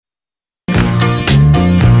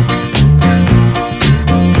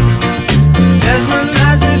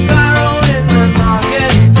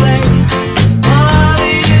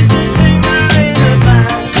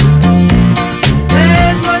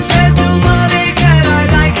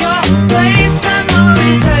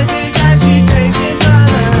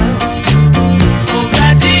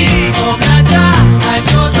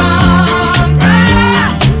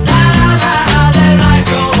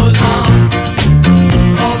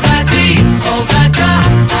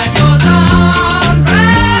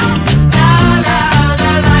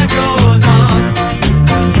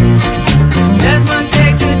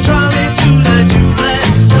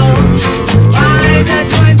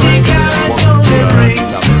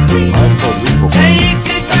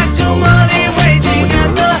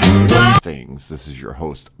This is your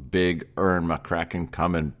host, Big Ern McCracken,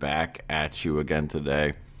 coming back at you again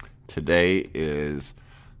today.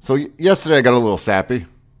 Yesterday I got a little sappy.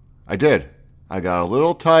 I did. I got a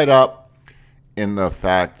little tied up in the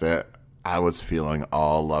fact that I was feeling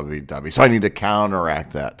all lovey-dovey. So I need to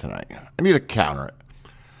counteract that tonight. I need to counter it.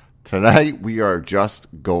 Tonight we are just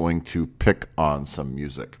going to pick on some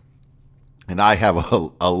music. And I have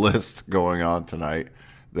a list going on tonight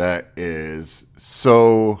that is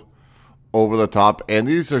so over the top. And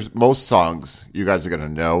these are most songs you guys are going to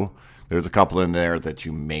know. There's a couple in there that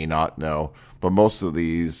you may not know. But most of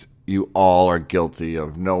these you all are guilty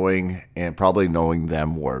of knowing and probably knowing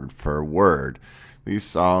them word for word. These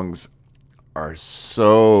songs are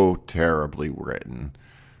so terribly written.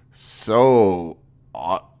 So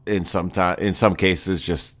in some cases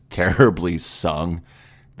just terribly sung.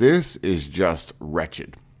 This is just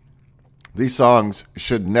wretched. These songs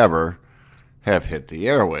should never have hit the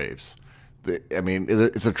airwaves.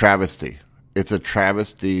 It's a travesty. It's a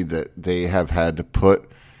travesty that they have had to put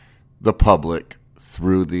the public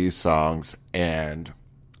through these songs, and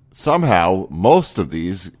somehow most of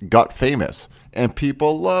these got famous, and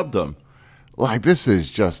people loved them. Like, this is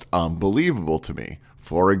just unbelievable to me.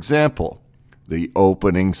 For example, the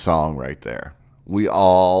opening song right there. We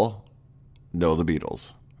all know the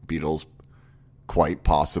Beatles. Beatles, quite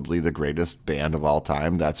possibly the greatest band of all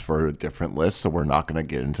time. That's for a different list, so we're not going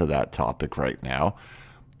to get into that topic right now.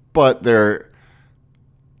 But they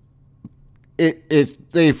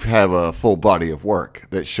have a full body of work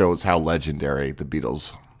that shows how legendary the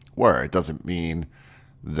Beatles were. It doesn't mean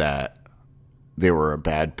that they were a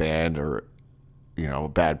bad band or,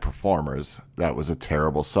 bad performers. That was a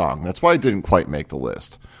terrible song. That's why it didn't quite make the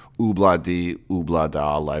list. Oobla-dee,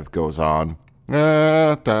 oobla-da, life goes on.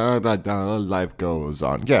 Life goes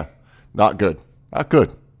on. Yeah, not good. Not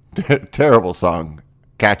good. Terrible song.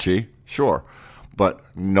 Catchy, sure, but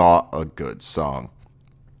not a good song.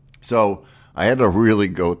 So I had to really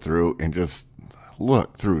go through and just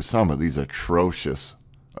look through some of these atrocious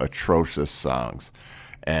songs.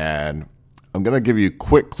 And I'm going to give you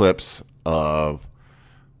quick clips of,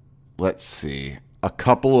 let's see, a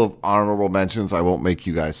couple of honorable mentions. I won't make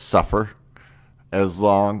you guys suffer as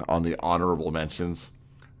long on the honorable mentions,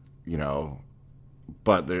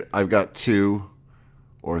 but I've got 2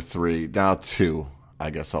 or 3, now 2, I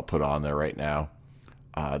guess I'll put on there right now,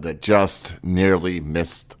 that just nearly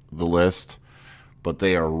missed the list, but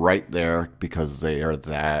they are right there because they are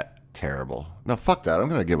that terrible. No, fuck that. I'm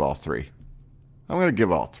going to give all 3. I'm going to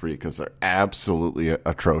give all 3 because they're absolutely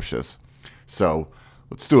atrocious. So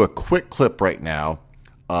let's do a quick clip right now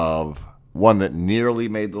of one that nearly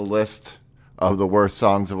made the list of the worst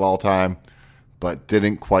songs of all time, but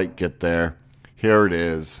didn't quite get there. Here it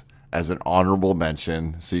is as an honorable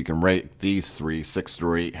mention, so you can rate these 3, 6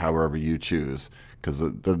 through 8, however you choose, because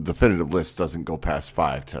the definitive list doesn't go past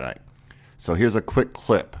 5 tonight. So here's a quick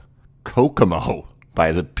clip. Kokomo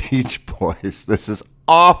by the Beach Boys. This is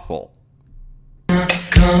awful.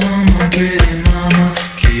 Come on, pretty mama,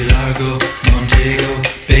 Key Largo, Montego,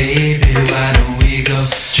 baby, why don't we go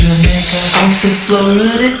Jamaica, off the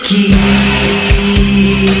Florida Keys.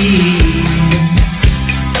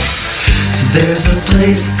 There's a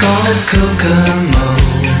place called Kokomo.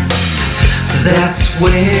 That's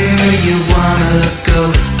where you wanna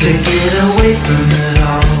go to get away from it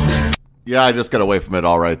all. Yeah, I just got away from it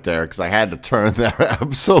all right there because I had to turn that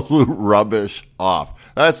absolute rubbish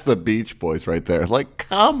off. That's the Beach Boys right there. Like,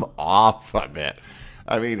 come off of it.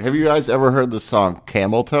 I mean, have you guys ever heard the song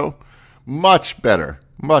Camel Toe? Much better.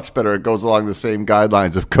 Much better. It goes along the same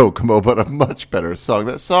guidelines of Kokomo, but a much better song.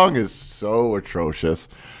 That song is so atrocious.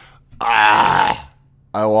 I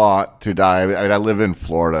want to die. I live in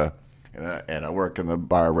Florida, and I work in the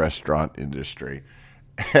bar restaurant industry.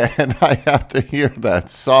 And I have to hear that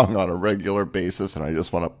song on a regular basis, and I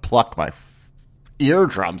just want to pluck my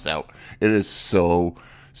eardrums out. It is so,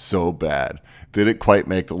 so bad. Didn't quite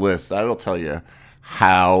make the list. That'll tell you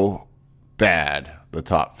how bad the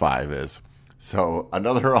top 5 is. So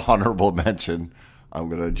another honorable mention I'm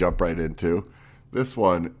going to jump right into. This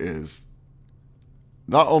one is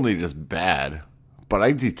not only just bad, but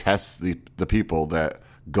I detest the people that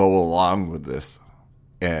go along with this.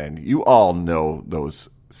 And you all know those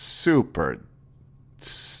super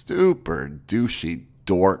douchey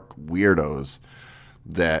dork weirdos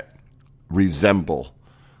that resemble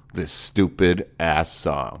this stupid ass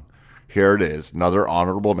song. Here it is, another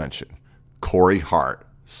honorable mention. Corey Hart,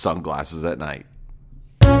 Sunglasses at Night.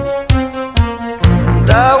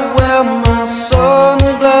 And I wear my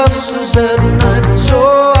sunglasses at night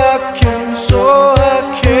so I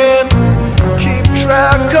can keep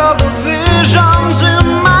track of the visions in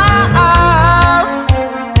my eyes.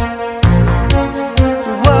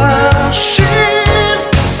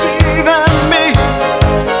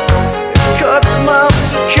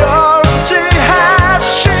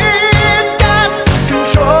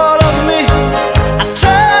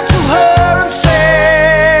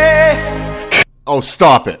 Oh,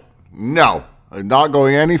 stop it. No, I'm not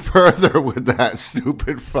going any further with that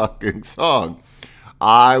stupid fucking song.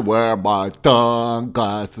 I wear my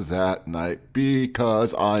sunglasses at night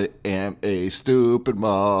because I am a stupid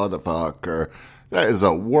motherfucker. That is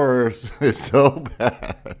the worst. It's so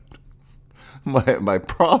bad. My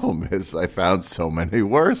problem is I found so many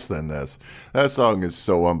worse than this. That song is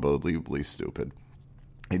so unbelievably stupid.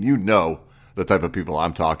 And you know the type of people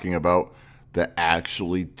I'm talking about that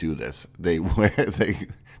actually do this. They'll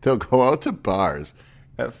go out to bars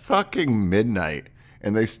at fucking midnight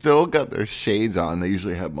and they still got their shades on. They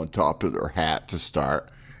usually have them on top of their hat to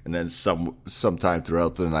start. And then sometime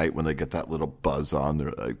throughout the night when they get that little buzz on, they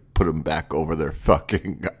like put them back over their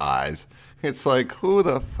fucking eyes. It's like, who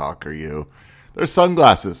the fuck are you? They're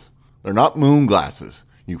sunglasses. They're not moon glasses,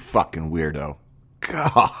 you fucking weirdo.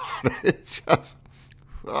 God, it just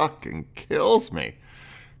fucking kills me.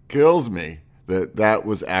 Kills me that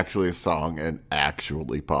was actually a song and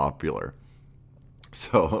actually popular.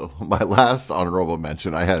 So my last honorable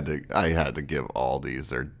mention, I had to give all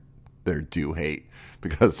these their due hate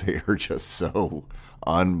because they are just so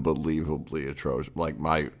unbelievably atrocious. Like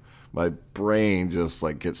my brain just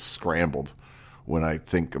like gets scrambled when I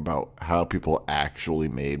think about how people actually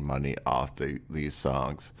made money off these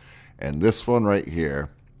songs. And this one right here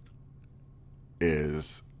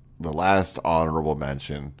is the last honorable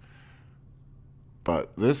mention.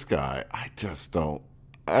 But this guy, I don't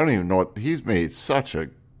even know what, he's made such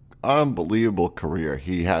a unbelievable career.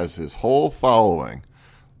 He has his whole following,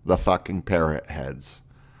 the fucking parrot heads.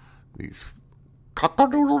 These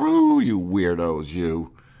cock-a-doodle-doo, you weirdos,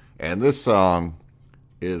 you. And this song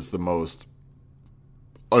is the most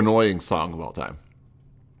annoying song of all time.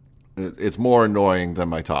 It's more annoying than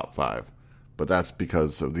my top 5, but that's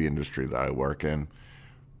because of the industry that I work in.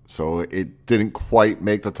 So it didn't quite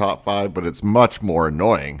make the top 5, but it's much more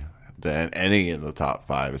annoying than any in the top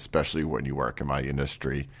 5, especially when you work in my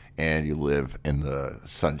industry and you live in the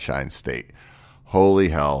Sunshine State. Holy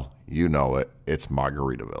hell, you know it. It's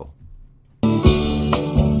Margaritaville.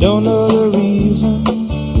 Don't know the reason.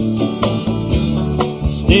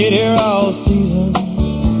 Stayed here all season.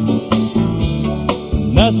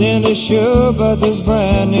 Nothing to show but this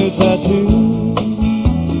brand new tattoo.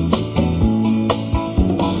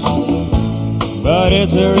 But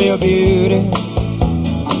it's a real beauty,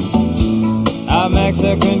 a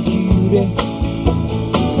Mexican cutie.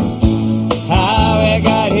 How it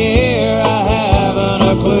got here, I haven't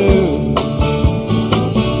a clue.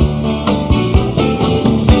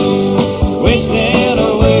 Wasting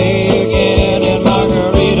away again in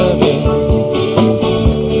Margaritaville,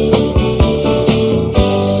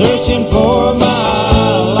 searching for my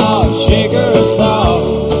lost shaker of salt.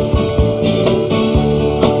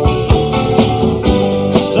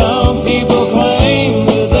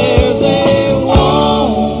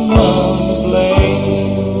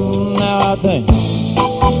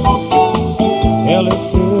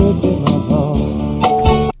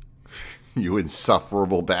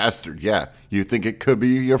 Insufferable bastard. Yeah, you think it could be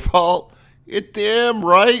your fault? It damn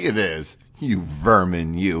right it is. You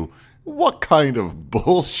vermin, you. What kind of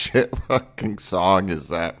bullshit fucking song is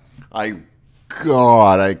that?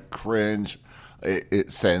 God, I cringe.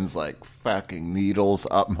 It sends like fucking needles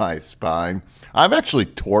up my spine. I'm actually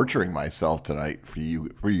torturing myself tonight for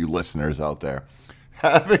you listeners out there.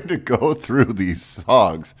 Having to go through these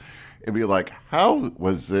songs and be like, how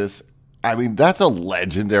was this? I mean, that's a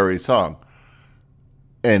legendary song.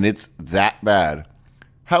 And it's that bad.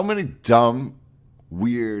 How many dumb,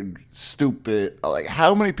 weird, stupid, like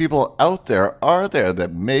how many people out there are there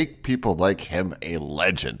that make people like him a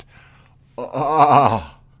legend?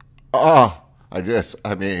 I'd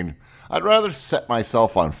rather set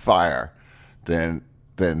myself on fire than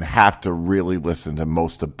have to really listen to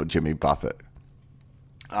most of Jimmy Buffett.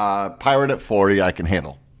 Pirate at 40, I can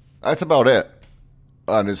handle. That's about it.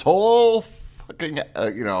 On his whole fucking,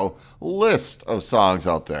 list of songs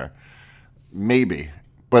out there. Maybe.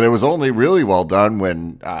 But it was only really well done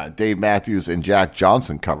when Dave Matthews and Jack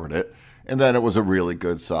Johnson covered it. And then it was a really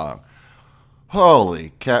good song.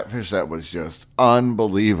 Holy catfish, that was just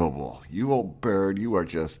unbelievable. You old bird, you are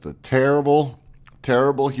just a terrible,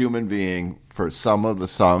 terrible human being for some of the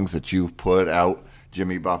songs that you've put out,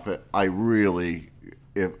 Jimmy Buffett. I really,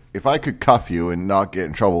 if I could cuff you and not get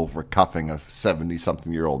in trouble for cuffing a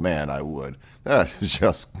 70-something-year-old man, I would. That is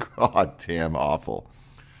just goddamn awful.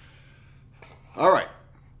 All right.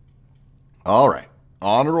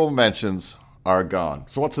 Honorable mentions are gone.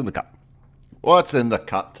 So what's in the cup? What's in the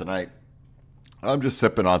cup tonight? I'm just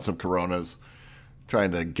sipping on some Coronas,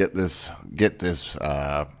 trying to get this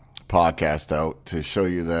podcast out to show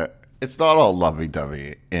you that it's not all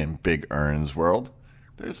lovey-dovey in Big Ern's world.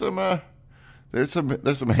 There's some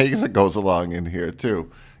hate that goes along in here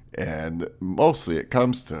too, and mostly it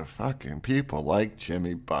comes to fucking people like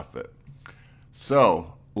Jimmy Buffett.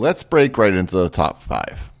 So let's break right into the top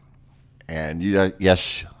 5, and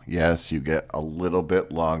yes, you get a little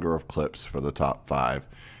bit longer of clips for the top 5.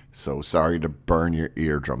 So sorry to burn your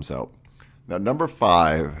eardrums out. Now number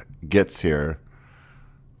 5 gets here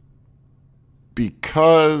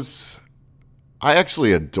because I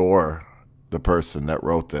actually adore the person that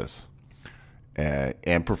wrote this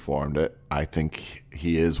and performed it. I think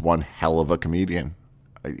he is one hell of a comedian.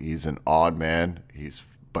 He's an odd man,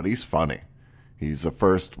 but he's funny. He's the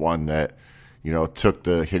first one that, took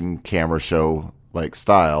the hidden camera show like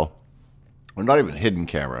style, or not even hidden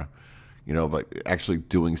camera, but actually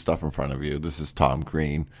doing stuff in front of you. This is Tom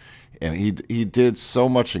Green, and he did so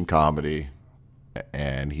much in comedy,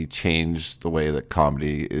 and he changed the way that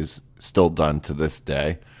comedy is still done to this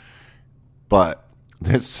day. But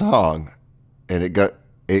this song, and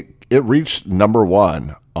it reached number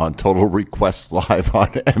 1 on Total Request Live on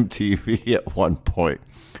MTV at one point.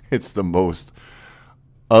 It's the most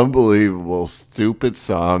unbelievable, stupid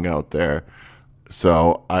song out there.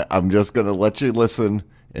 So I'm just going to let you listen.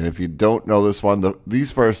 And if you don't know this one,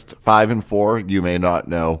 these first 5 and 4, you may not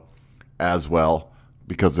know as well,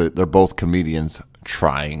 because they're both comedians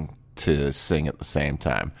trying to sing at the same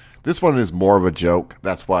time. This one is more of a joke.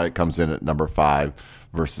 That's why it comes in at number 5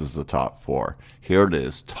 versus the top 4. Here it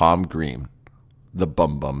is, Tom Green, the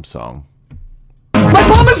Bum Bum Song. My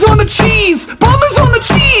bum is on the cheese! Bum is on the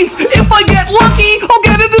cheese! If I get lucky, I'll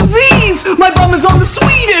get a disease! My bum is on the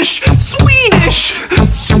Swedish!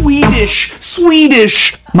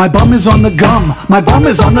 My bum is on the gum! My bum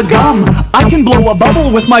is on the gum! I can blow a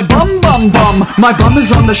bubble with my bum. My bum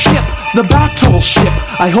is on the ship, the battleship.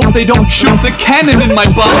 I hope they don't shoot the cannon in my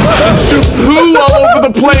bum and shoot poo all over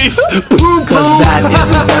the place! Poo! Cause that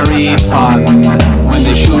isn't very fun when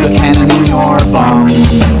they shoot a cannon in your bum.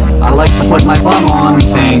 I like to put my bum on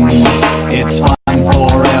things. It's fun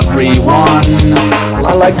for everyone.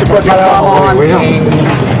 I like to put my bum on things.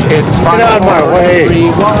 It's fun for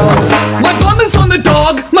everyone. My bum is on the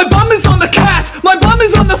dog. My bum is on the cat. My bum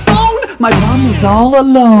is on the phone. My bum is all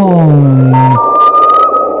alone.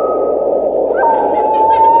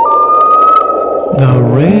 The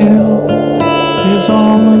rail is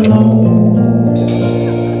all alone.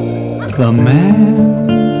 The man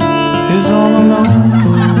is all alone.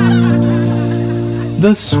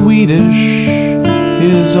 The Swedish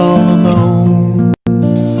is all alone.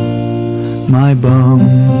 My bum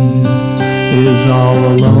is all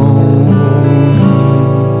alone.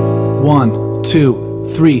 1, 2,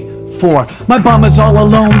 3, 4. My bum is all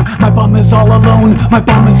alone. My bum is all alone. My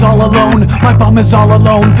bum is all alone. My bum is all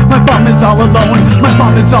alone. My bum is all alone. My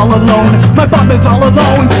bum is all alone. My bum is all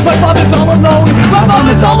alone. My bum is all alone. My bum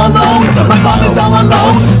is all alone. My bum is all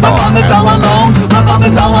alone. My bum is all alone. My bum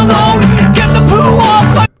is all alone. Get the poo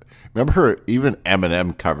off. Remember, even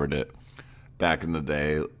Eminem covered it back in the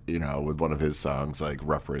day, with one of his songs, like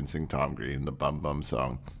referencing Tom Green, the Bum Bum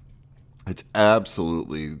Song. It's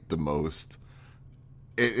absolutely the most.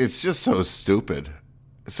 It's just so stupid.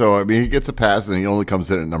 So, I mean, he gets a pass and he only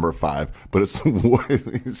comes in at number 5, but it's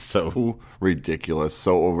so ridiculous,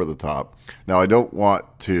 so over the top. Now, I don't want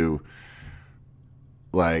to,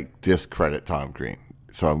 discredit Tom Green.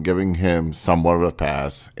 So I'm giving him somewhat of a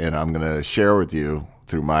pass, and I'm going to share with you,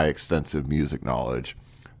 through my extensive music knowledge,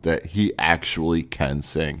 that he actually can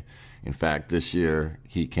sing. In fact, this year,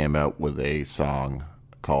 he came out with a song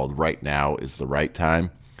called Right Now Is the Right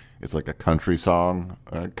Time. It's like a country song,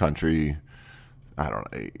 mostly country.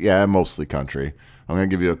 I'm going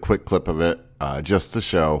to give you a quick clip of it just to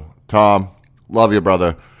show. Tom, love you,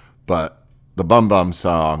 brother, but the Bum Bum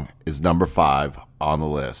Song is number 5 on the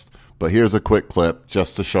list. But here's a quick clip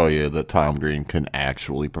just to show you that Tom Green can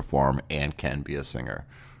actually perform and can be a singer.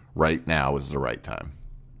 Right now is the right time.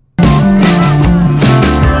 We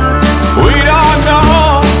don't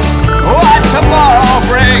know what tomorrow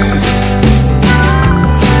brings.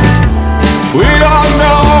 We don't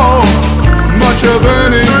know much of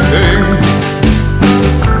anything.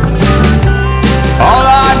 All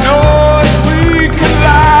I know is we can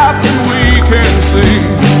laugh and we can sing,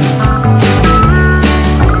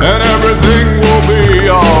 and everything will be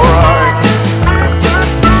alright.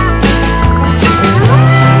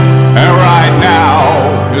 And right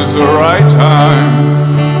now is the right time.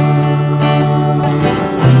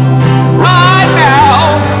 Right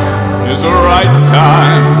now is the right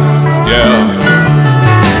time. Yeah.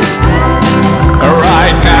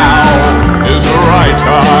 Right now is the right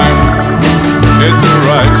time. It's the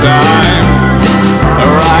right time.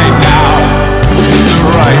 Right now.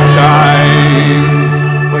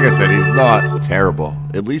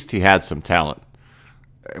 least he had some talent.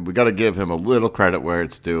 And we got to give him a little credit where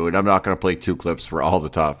it's due. And I'm not going to play 2 clips for all the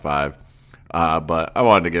top 5. But I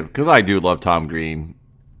wanted to give, because I do love Tom Green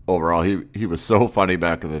overall. He was so funny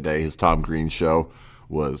back in the day. His Tom Green show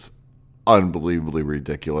was unbelievably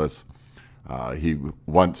ridiculous. He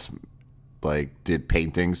once did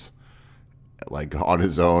paintings on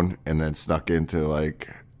his own and then snuck into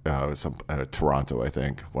Toronto, I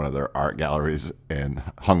think, one of their art galleries, and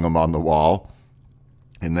hung them on the wall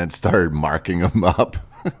and then started marking them up,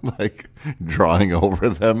 drawing over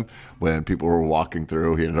them when people were walking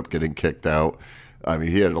through. He ended up getting kicked out. I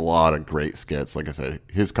mean, he had a lot of great skits. Like I said,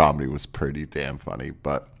 his comedy was pretty damn funny.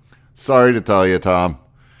 But sorry to tell you, Tom,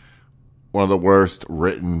 one of the worst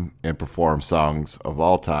written and performed songs of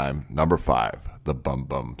all time, number 5, the Bum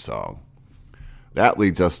Bum song. That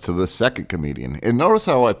leads us to the second comedian. And notice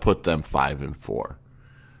how I put them 5 and 4.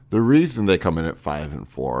 The reason they come in at 5 and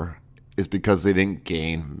 4 is because they didn't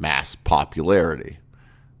gain mass popularity.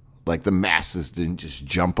 The masses didn't just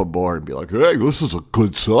jump aboard and be like, hey, this is a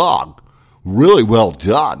good song. Really well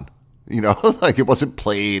done. It wasn't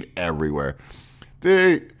played everywhere.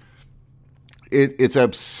 It's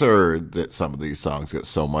absurd that some of these songs get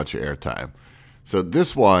so much airtime. So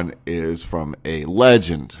this one is from a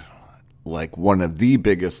legend, one of the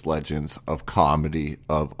biggest legends of comedy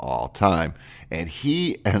of all time. And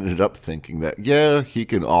he ended up thinking that, yeah, he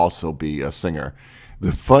can also be a singer.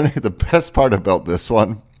 The best part about this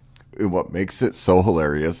one, and what makes it so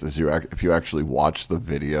hilarious, is if you actually watch the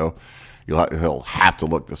video, he'll have to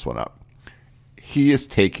look this one up. He is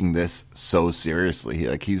taking this so seriously.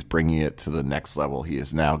 He's bringing it to the next level. He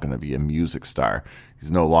is now going to be a music star.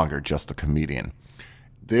 He's no longer just a comedian.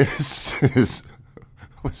 This is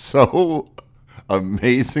so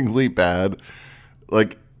amazingly bad.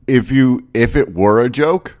 If it were a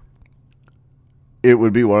joke, it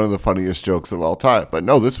would be one of the funniest jokes of all time. But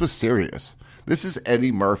no, this was serious. This is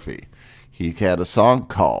Eddie Murphy. He had a song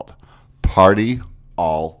called Party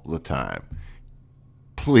All the Time.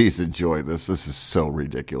 Please enjoy this. This is so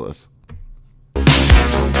ridiculous. Girl,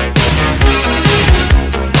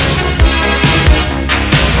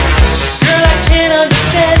 I can't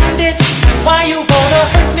understand it. Why you wanna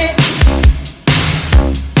hurt me?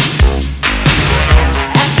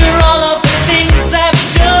 After all of the things I've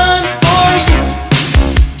done for you,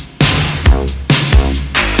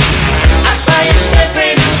 I buy you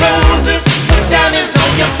champagne and roses, put diamonds on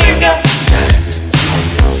your finger.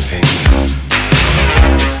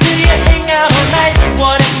 Still you hang out all night.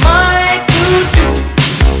 What am I to do?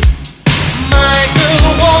 My girl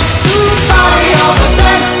wants to party all the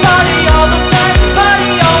time, party all the time,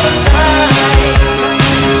 party all the time.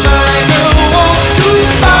 My girl wants to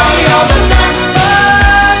party all the time,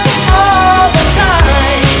 party all the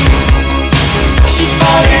time. She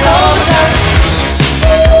parties all the time.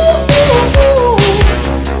 Ooh, ooh, ooh.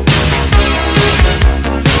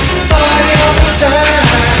 Party all the time.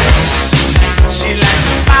 She likes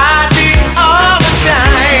to party all the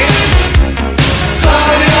time.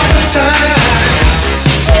 Party all the time.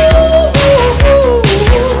 Ooh, ooh, ooh.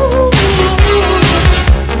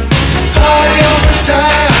 Party all the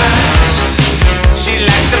time. She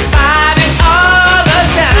likes to party all the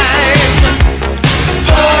time.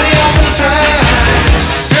 Party all the time.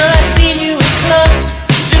 Girl, I've seen you in clubs,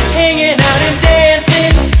 just hanging out and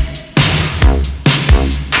dancing.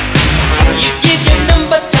 You give your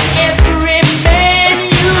number to every man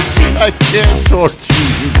you see. I can't torture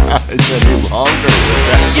you guys any longer with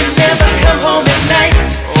that. You never come home at night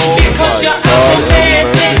because my you're out God,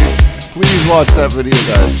 romancing. Eddie Murphy. Please watch that video,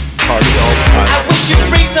 guys. Party all the time. I wish you'd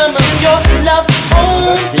bring some of your love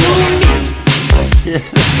home to me.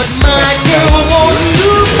 But my girl wants to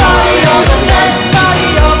party all the time, party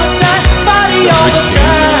all the time, party all the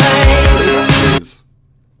time.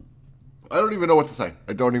 I don't even know what to say.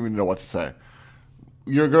 I don't even know what to say.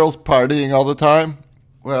 Your girl's partying all the time?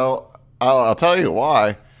 Well, I'll tell you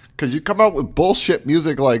why. Because you come out with bullshit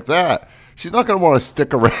music like that, she's not going to want to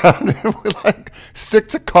stick around and stick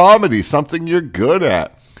to comedy, something you're good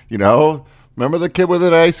at. Remember the kid with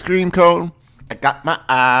an ice cream cone? I got my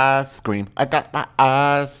ice cream. I got my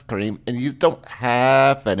ice cream. And you don't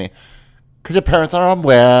have any because your parents are on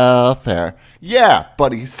welfare. Yeah,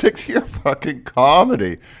 buddy, stick to your fucking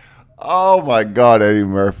comedy. Oh, my God, Eddie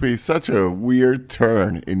Murphy. Such a weird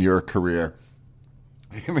turn in your career.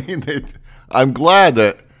 I mean, I'm glad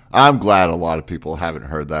a lot of people haven't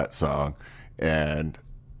heard that song. And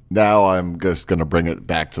now I'm just going to bring it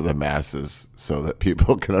back to the masses so that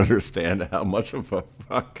people can understand how much of a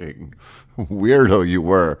fucking weirdo you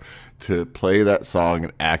were to play that song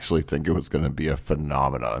and actually think it was going to be a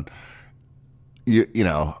phenomenon. You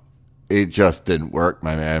know, it just didn't work,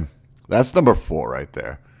 my man. That's number 4 right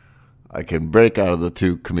there. I can break out of the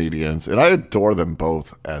two comedians, and I adore them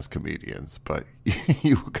both as comedians, but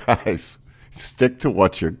you guys, stick to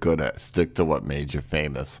what you're good at. Stick to what made you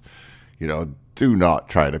famous. You know, do not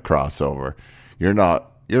try to cross over. You're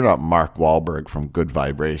not Mark Wahlberg from Good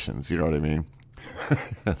Vibrations. You know what I mean?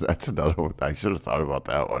 That's another one. I should have thought about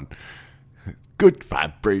that one. Good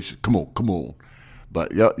Vibrations. Come on.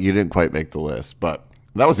 But yeah, you didn't quite make the list. But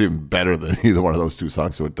that was even better than either one of those two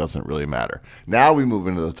songs, so it doesn't really matter. Now we move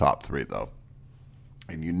into the top 3, though.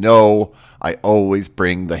 And you know I always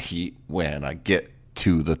bring the heat when I get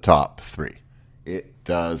to the top 3. It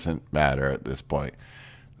doesn't matter at this point.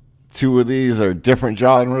 2 of these are different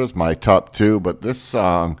genres, my top 2, but this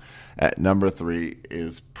song at number 3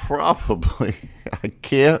 is probably,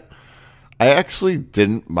 I actually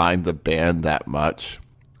didn't mind the band that much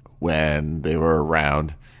when they were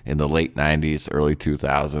around in the late 90s, early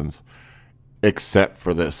 2000s, except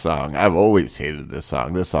for this song. I've always hated this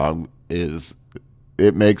song. This song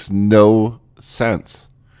it makes no sense.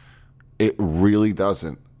 It really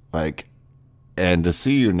doesn't. And to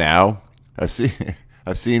see you now, I've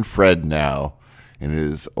seen Fred now in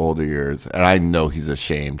his older years, and I know he's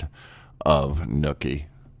ashamed of Nookie.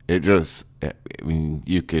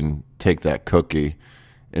 You can take that cookie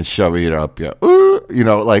and shove it up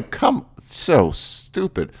come, so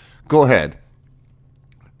stupid. Go ahead.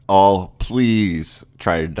 Please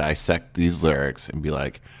try to dissect these lyrics and be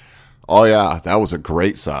like, oh yeah, that was a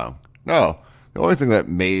great song. No, the only thing that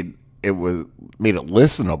made it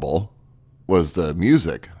listenable was the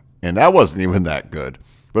music, and that wasn't even that good.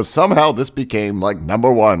 But somehow this became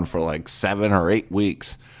number 1 for 7 or 8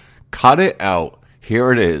 weeks. Cut it out.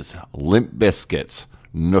 Here it is. Limp Bizkit's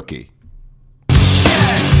Nookie.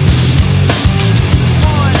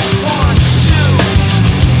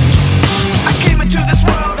 I came into this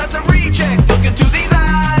world as a reject. Look into these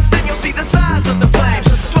eyes, then you'll see the size of the flames.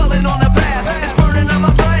 Dwelling on the past, it's burning on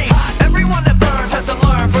my brain. Everyone that burns has to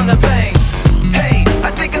learn from the pain. Hey,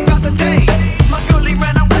 I think about the day my girlie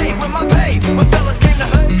ran away with my pay. When fellas came to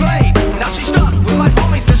play, now she's stuck with my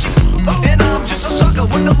homies that she and I'm just a sucker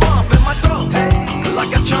with a lump in my throat.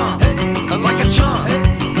 Like a chump, like a chump,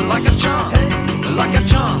 like a chump, like a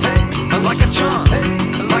chump, like a chump,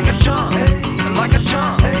 like a chump, like a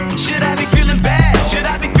chump. Should I be feeling bad? Should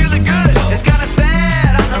I be feeling good? It's kinda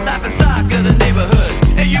sad, I'm the laughing stock of the neighborhood.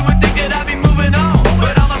 And you would think that I'd be moving on,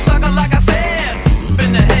 but I'm a sucker like I said,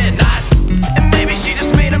 in the head knot. And maybe she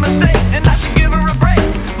just made a mistake, and I should give her a break.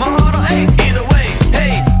 My heart'll ache either way.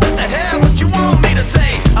 Hey, what the hell, what you want me to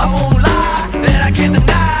say? I won't lie, that I can't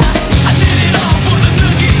deny. I did it all for the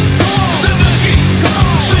nookie, the nookie.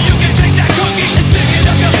 So you can take that cookie and stick it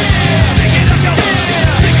up your head, stick it up your head,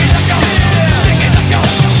 stick it up your head, stick it up your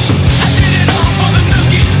head. I did it all for the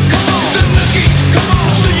nookie, the nookie.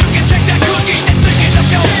 So you can take that cookie and stick it up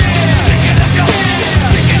your head, stick it up your head,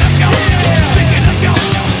 stick it up your head, stick it up your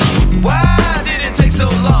head. Why did it take so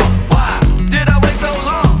long? Why did I wait so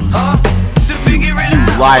long? To figure it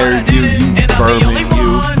out. Liar, you vermin, you.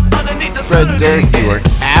 Fred Durst, you are an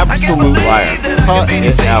absolute liar. Cut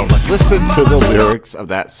it out. Listen to the lyrics of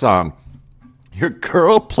that song. Your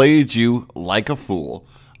girl played you like a fool,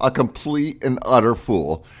 a complete and utter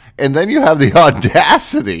fool. And then you have the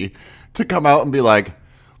audacity to come out and be like,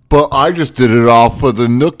 but I just did it all for the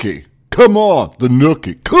nookie. Come on, the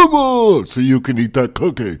nookie. Come on, so you can eat that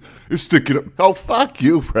cookie and stick it up. Oh, fuck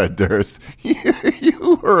you, Fred Durst.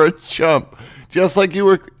 You were a chump. Just like you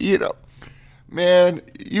were, man,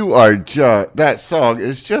 you are just, that song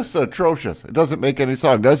is just atrocious. It doesn't make any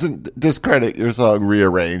song. Doesn't discredit your song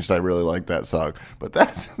Rearranged. I really like that song. But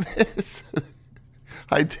that's this.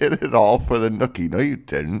 I did it all for the nookie. No, you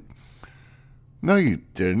didn't. No, you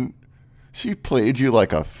didn't. She played you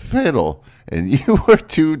like a fiddle, and you were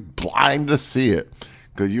too blind to see it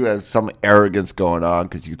because you have some arrogance going on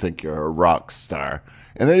because you think you're a rock star.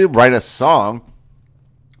 And then you write a song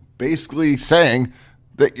basically saying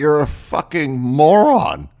that you're a fucking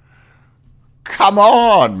moron. Come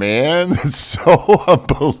on, man. It's so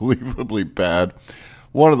unbelievably bad.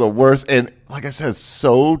 One of the worst. And like I said,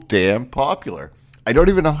 so damn popular. I don't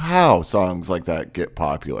even know how songs like that get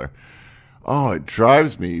popular. Oh, it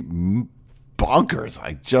drives me bonkers.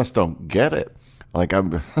 I just don't get it. Like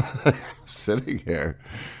I'm sitting here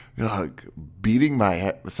beating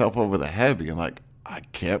myself over the head being like, I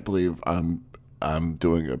can't believe I'm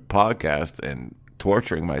doing a podcast and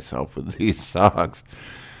torturing myself with these songs.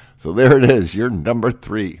 So there it is. Your number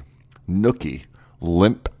 3, Nookie,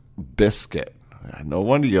 Limp Bizkit. No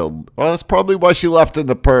wonder well, that's probably why she left in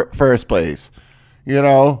the first place.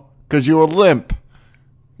 Because you were limp.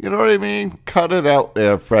 You know what I mean? Cut it out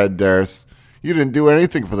there, Fred Durst. You didn't do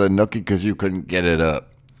anything for the nookie because you couldn't get it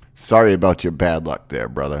up. Sorry about your bad luck there,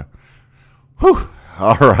 brother. Whew.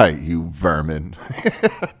 All right, you vermin.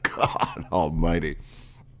 God almighty.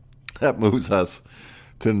 That moves us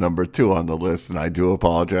to number 2 on the list, and I do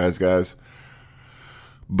apologize, guys.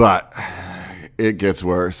 But it gets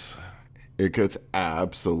worse. It gets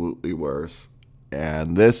absolutely worse.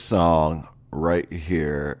 And this song right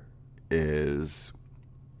here is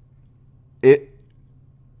it.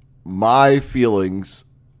 My feelings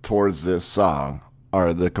towards this song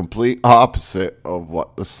are the complete opposite of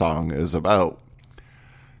what the song is about.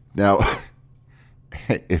 Now,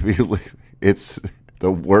 it's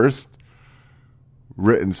the worst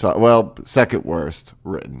written song. Well, second worst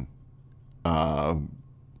written.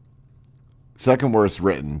 Second worst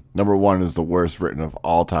written. Number 1 is the worst written of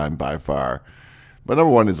all time by far. But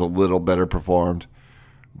number 1 is a little better performed.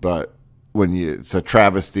 But it's a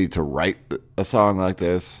travesty to write a song like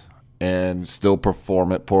this and still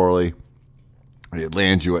perform it poorly. It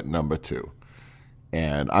lands you at number 2.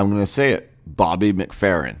 And I'm going to say it. Bobby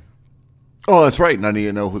McFerrin. Oh, that's right. None of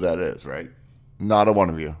you know who that is, right? Not a one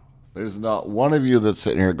of you. There's not one of you that's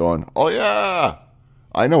sitting here going, oh, yeah,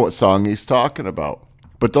 I know what song he's talking about.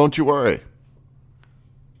 But don't you worry.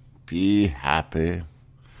 Be happy.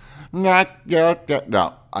 Not yet.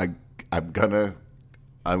 No, I'm gonna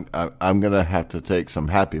have to take some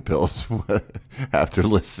happy pills after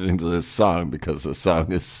listening to this song because the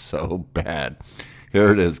song is so bad.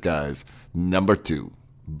 Here it is, guys. Number 2,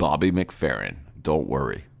 Bobby McFerrin. Don't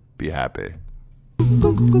worry. Be happy.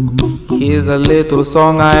 Here's a little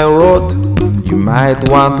song I wrote. You might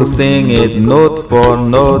want to sing it note for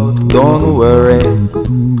note. Don't worry.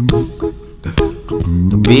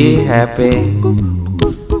 Be happy.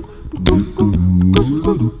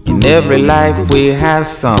 In every life we have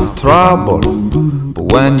some trouble,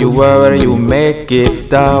 but when you worry you make it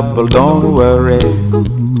double. Don't worry.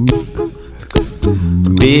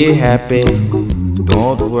 Be happy.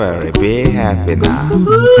 Don't worry. Be happy now.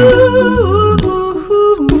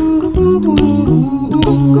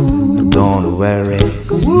 Don't worry.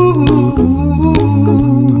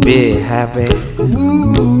 Be happy.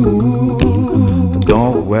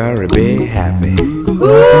 Don't worry, be happy.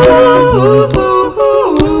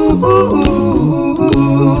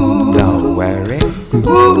 Don't worry.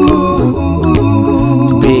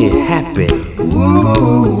 Be happy.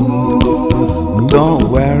 Don't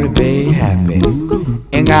worry, be happy.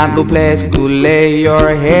 Ain't got no place to lay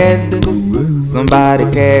your head. Somebody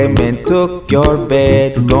came and took your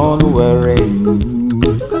bed. Don't worry.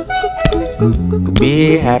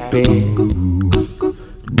 Be happy.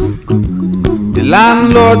 The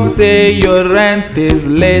landlord say your rent is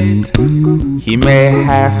late. He may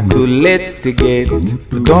have to litigate.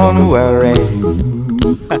 Don't worry.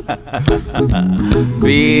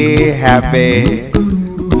 Be happy.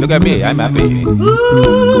 Look at me, I'm happy.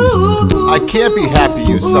 I can't be happy,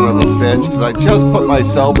 you son of a bitch, because I just put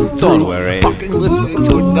myself Don't worry. fucking listening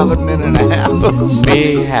to another minute and a half of such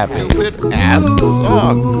Be a happy. stupid ass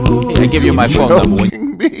song. I give you my phone number.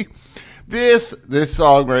 Joking me? This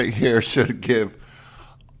song right here should give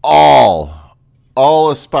all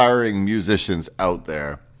aspiring musicians out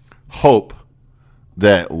there hope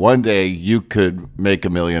that one day you could make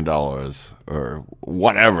 $1 million or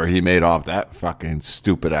whatever he made off that fucking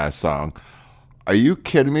stupid ass song. Are you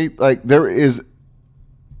kidding me? Like there is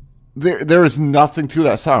nothing to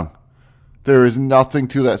that song. There is nothing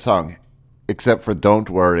to that song except for don't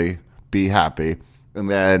worry, be happy. And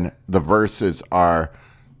then the verses are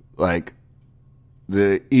like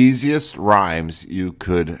the easiest rhymes you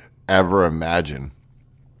could ever imagine.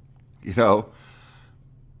 You know?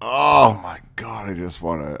 Oh my God, I just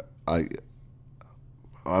want to,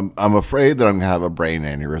 I'm afraid that I'm going to have a brain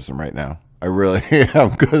aneurysm right now. I really am,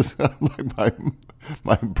 because like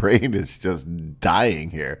my brain is just dying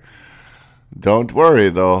here. Don't worry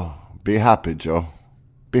though. Be happy, Joe.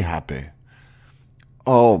 Be happy.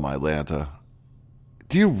 Oh my Lanta.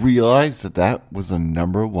 Do you realize that was the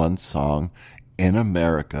number 1 song in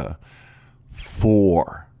America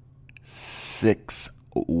for 6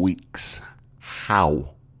 weeks?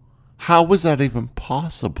 How? How was that even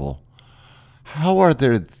possible? How are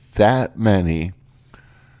there that many?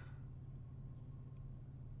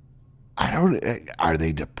 Are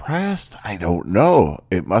they depressed? I don't know.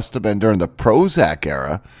 It must have been during the Prozac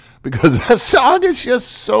era, because that song is just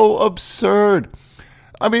so absurd.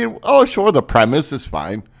 I mean, oh, sure, the premise is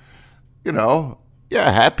fine. You know,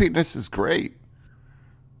 yeah, happiness is great.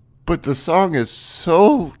 But the song is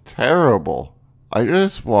so terrible.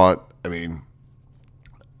 The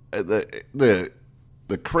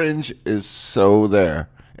cringe is so there.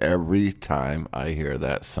 every time I hear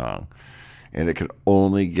that song. And it can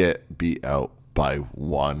only get beat out by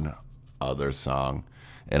one other song.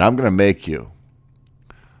 And I'm going to make you.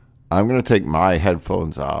 I'm going to take my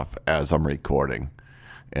headphones off as I'm recording.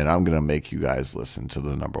 And I'm going to make you guys listen to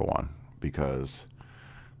the number one. Because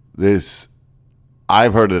this,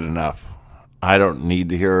 I've heard it enough. I don't need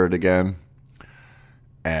to hear it again.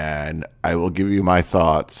 And I will give you my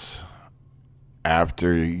thoughts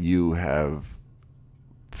after you have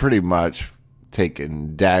pretty much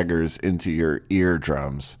taken daggers into your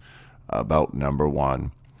eardrums about number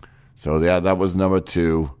one. So yeah, that was number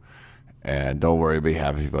two. And don't worry, be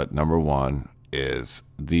happy. But number one is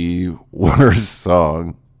the worst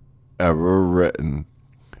song ever written.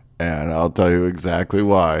 And I'll tell you exactly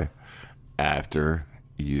why after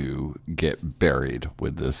you get buried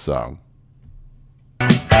with this song.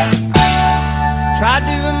 Tried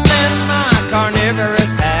to amend my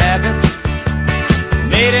carnivorous habits.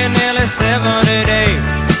 Made it nearly 70 days.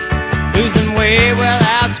 Losing weight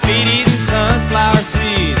without speed, eating sunflower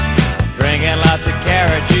seeds. Drinking lots of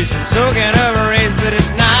carrot juice and soaking over rays. But at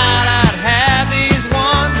night I'd have these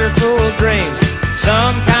wonderful dreams.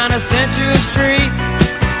 Some kind of sensuous treat.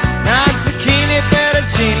 Not zucchini,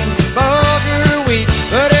 fettuccine, bulgur wheat.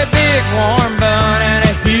 But a big warm bun and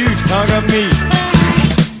a huge hunk of meat.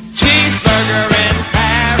 Cheeseburger in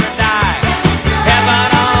paradise.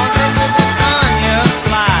 Heaven on earth with an onion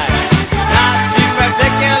slice. Not too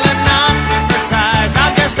particular, not too precise.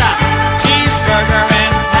 I'm just a cheeseburger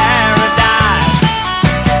in paradise.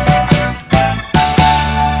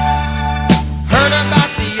 Heard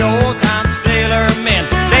about the old time sailor men.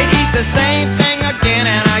 They eat the same thing again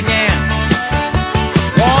and again.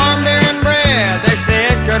 Warm beer and bread, they say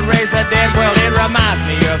it could raise the dead. Well, it reminds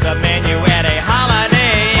me of the menu at a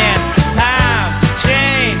Holiday Inn. Times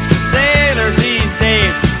change for sailors these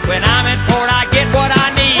days. When I'm in port, I get what I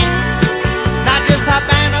need. Not just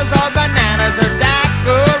Habanas or bananas or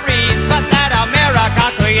daiquiris, but that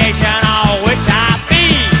America creation on which I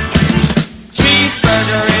feed.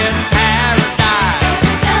 Cheeseburger in paradise.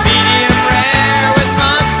 Medium rare with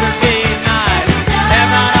mustard being nice.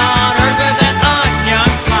 Heaven on earth with an onion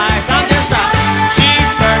slice. I'm just a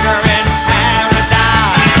cheeseburger in paradise.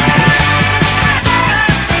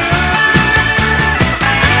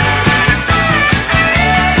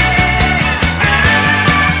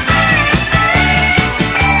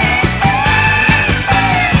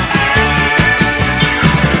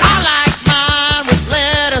 I like mine with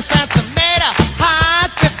lettuce and tomato,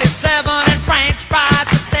 Heinz 57 and French fried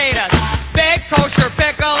potatoes, big kosher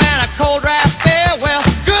pickle and a cold draft beer. Well,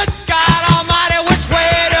 good God Almighty, which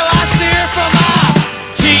way do I steer from my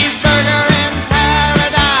cheeseburger in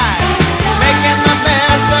paradise? Making the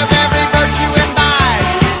best of every virtue and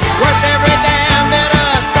vice, worth every damn bit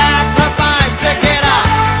of sacrifice to get a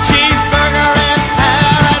cheeseburger in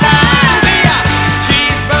paradise. Be a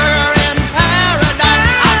cheeseburger in paradise.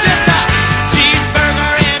 I'm just a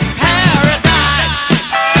cheeseburger in paradise.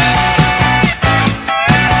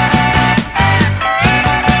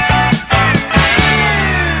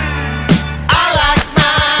 I like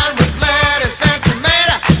mine with lettuce and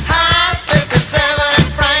tomato, Heinz 57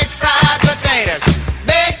 and French fried potatoes,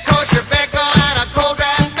 big kosher pickle and a cold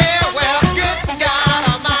draft beer. Well, good God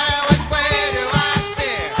Almighty, which way do I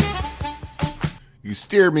steer? You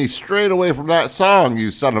steered me straight away from that song,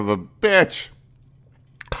 you son of a bitch.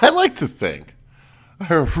 I like to think,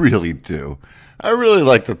 I really do. I really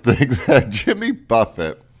like to think that Jimmy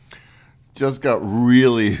Buffett just got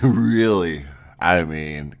really,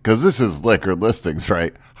 because this is liquor listings,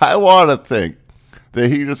 right? I want to think that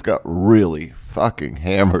he just got really fucking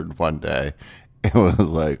hammered one day and was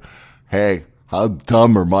like, hey, how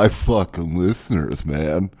dumb are my fucking listeners,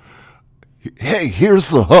 man? Hey, here's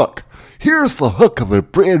the hook. Here's the hook of a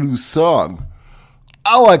brand new song.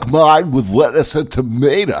 I like mine with lettuce and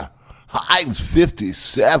tomato, Heinz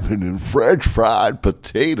 57 and French fried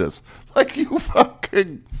potatoes. Like, you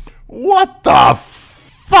fucking, what the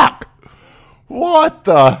fuck? What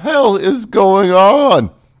the hell is going on?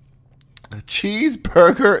 A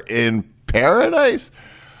cheeseburger in paradise?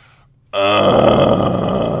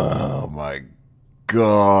 Oh my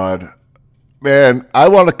God. Man, I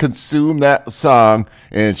want to consume that song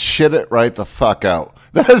and shit it right the fuck out.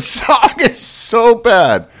 That song is so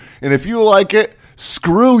bad. And if you like it,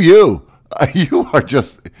 screw you. You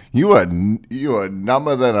are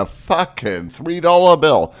number than a fucking $3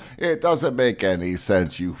 bill. It doesn't make any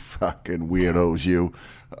sense, you fucking weirdos, you.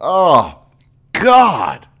 Oh,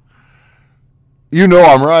 God. You know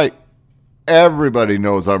I'm right. Everybody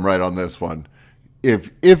knows I'm right on this one.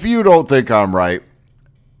 If you don't think I'm right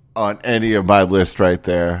on any of my list right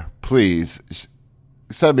there, please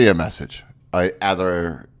send me a message.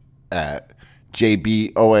 Either at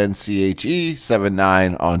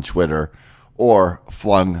JBONCHE79 on Twitter or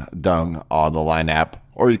Flung Dung on the Line app.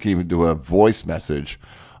 Or you can even do a voice message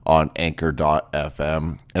on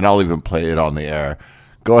Anchor.fm, and I'll even play it on the air.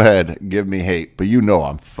 Go ahead, give me hate, but you know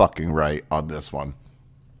I'm fucking right on this one.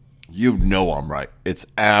 You know I'm right. It's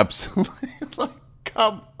absolutely like,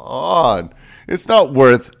 come on. It's not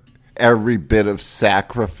worth every bit of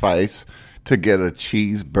sacrifice to get a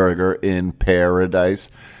cheeseburger in paradise.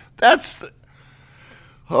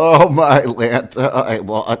 Oh my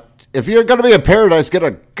Lanta. If you're going to be in paradise, get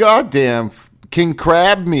a goddamn king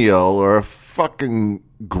crab meal or a fucking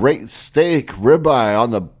great steak ribeye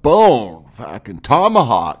on the bone. Fucking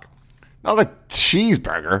tomahawk. Not a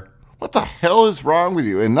cheeseburger. What the hell is wrong with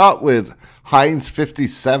you? And not with Heinz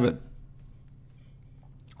 57.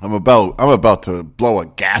 I'm about to blow a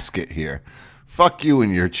gasket here. Fuck you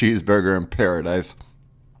and your cheeseburger in paradise.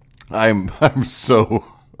 I'm so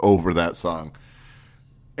over that song.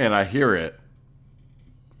 And I hear it.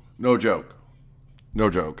 No joke.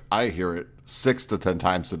 I hear it 6 to 10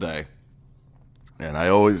 times a day. And I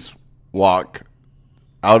always walk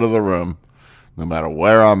out of the room, no matter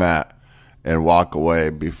where I'm at, and walk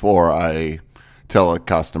away before I tell a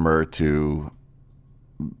customer to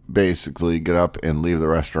basically get up and leave the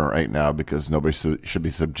restaurant right now, because nobody should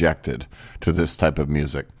be subjected to this type of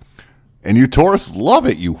music. And you tourists love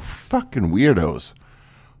it, you fucking weirdos.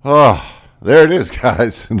 Oh, there it is,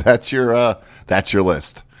 guys. That's your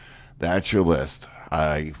list. That's your list.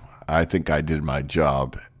 I think I did my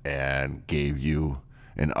job and gave you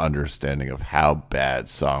an understanding of how bad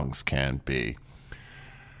songs can be.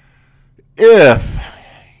 If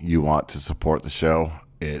you want to support the show,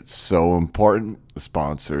 it's so important. The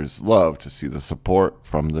sponsors love to see the support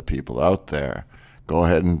from the people out there. Go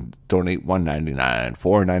ahead and donate $1.99,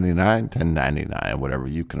 $4.99, $10.99, whatever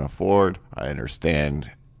you can afford. I understand,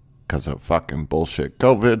 because of fucking bullshit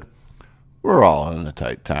COVID, we're all in a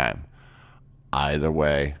tight time. Either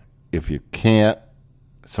way, if you can't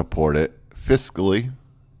support it fiscally,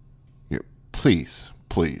 please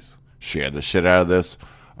share the shit out of this.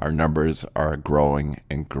 Our numbers are growing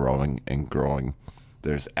and growing and growing.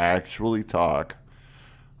 There's actually talk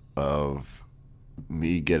of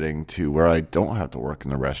me getting to where I don't have to work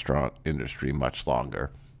in the restaurant industry much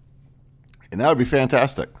longer. And that would be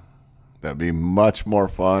fantastic. That'd be much more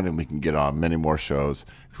fun, and we can get on many more shows.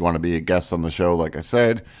 If you want to be a guest on the show, like I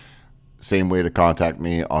said, same way to contact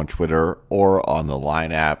me on Twitter or on the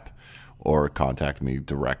Line app, or contact me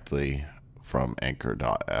directly from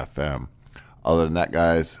Anchor.fm. Other than that,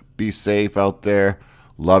 guys, be safe out there.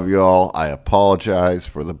 Love you all. I apologize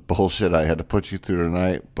for the bullshit I had to put you through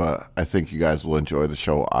tonight, but I think you guys will enjoy the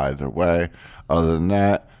show either way. Other than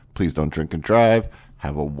that, please don't drink and drive.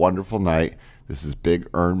 Have a wonderful night. This is Big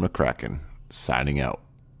Ern McCracken signing out.